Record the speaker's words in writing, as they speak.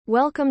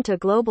Welcome to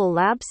Global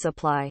Lab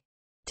Supply.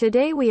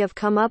 Today we have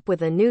come up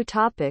with a new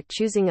topic: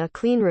 choosing a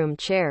cleanroom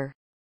chair.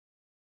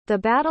 The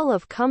battle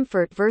of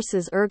comfort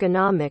versus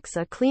ergonomics.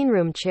 A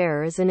cleanroom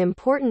chair is an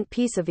important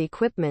piece of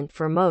equipment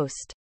for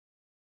most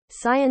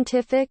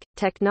scientific,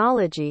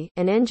 technology,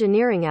 and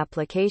engineering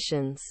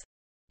applications.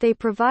 They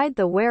provide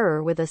the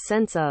wearer with a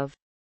sense of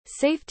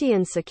safety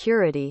and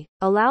security,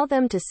 allow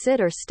them to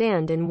sit or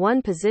stand in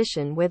one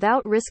position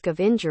without risk of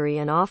injury,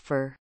 and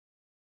offer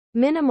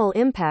minimal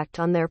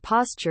impact on their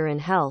posture and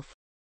health.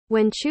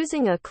 When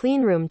choosing a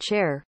cleanroom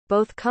chair,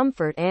 both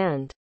comfort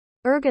and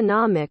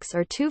ergonomics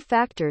are two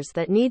factors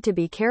that need to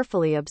be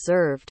carefully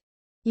observed.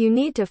 You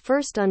need to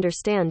first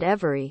understand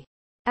every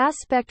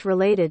aspect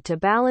related to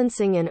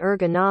balancing and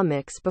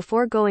ergonomics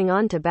before going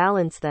on to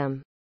balance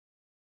them.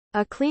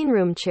 A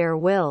cleanroom chair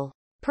will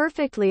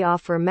perfectly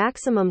offer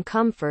maximum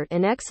comfort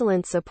and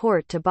excellent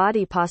support to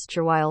body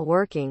posture while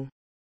working.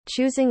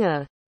 Choosing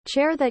a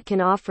chair that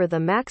can offer the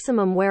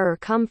maximum wearer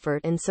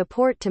comfort and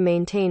support to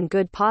maintain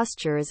good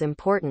posture is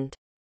important.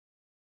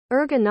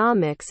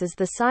 Ergonomics is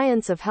the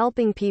science of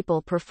helping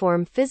people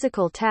perform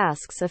physical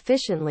tasks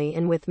efficiently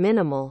and with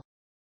minimal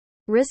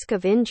risk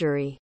of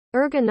injury.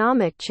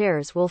 Ergonomic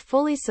chairs will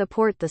fully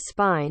support the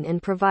spine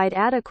and provide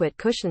adequate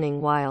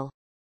cushioning while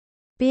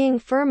being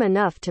firm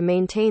enough to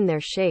maintain their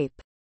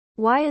shape.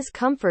 Why is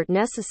comfort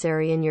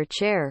necessary in your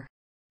chair?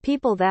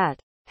 People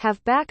that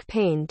have back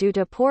pain due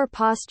to poor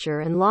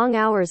posture and long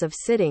hours of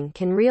sitting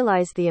can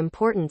realize the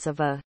importance of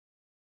a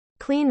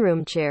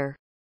cleanroom chair.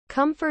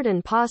 Comfort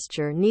and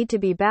posture need to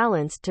be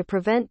balanced to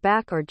prevent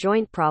back or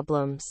joint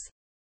problems.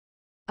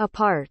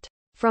 Apart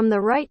from the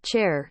right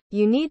chair,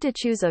 you need to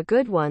choose a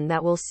good one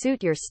that will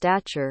suit your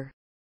stature.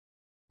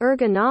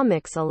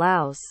 Ergonomics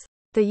allows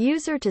the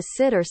user to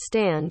sit or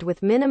stand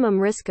with minimum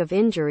risk of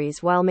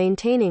injuries while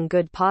maintaining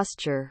good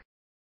posture.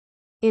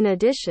 In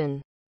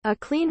addition, a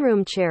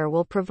cleanroom chair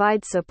will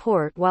provide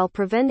support while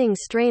preventing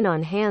strain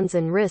on hands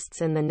and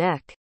wrists and the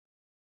neck,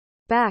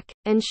 back,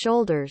 and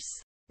shoulders.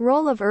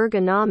 Role of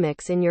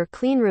ergonomics in your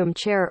cleanroom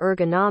chair.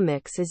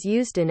 Ergonomics is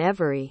used in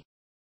every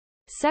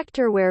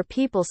sector where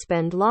people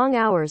spend long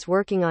hours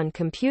working on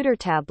computer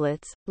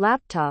tablets,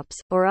 laptops,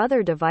 or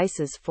other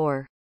devices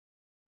for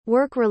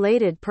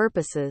work-related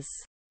purposes.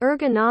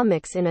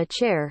 Ergonomics in a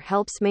chair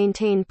helps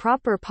maintain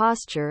proper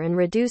posture and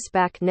reduce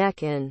back,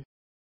 neck, and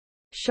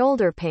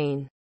shoulder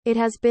pain. It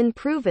has been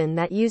proven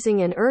that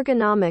using an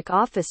ergonomic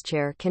office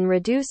chair can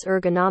reduce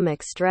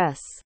ergonomic stress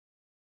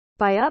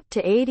by up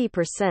to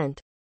 80%.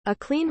 A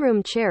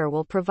cleanroom chair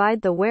will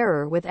provide the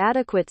wearer with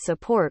adequate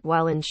support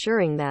while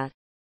ensuring that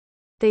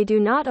they do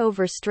not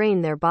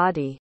overstrain their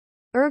body.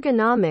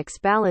 Ergonomics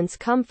balance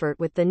comfort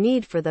with the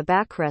need for the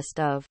backrest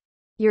of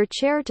your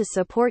chair to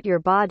support your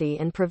body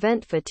and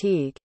prevent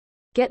fatigue.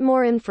 Get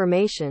more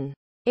information.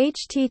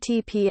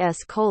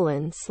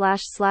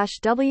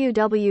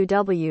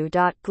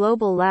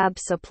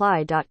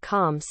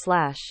 https://www.globallabsupply.com/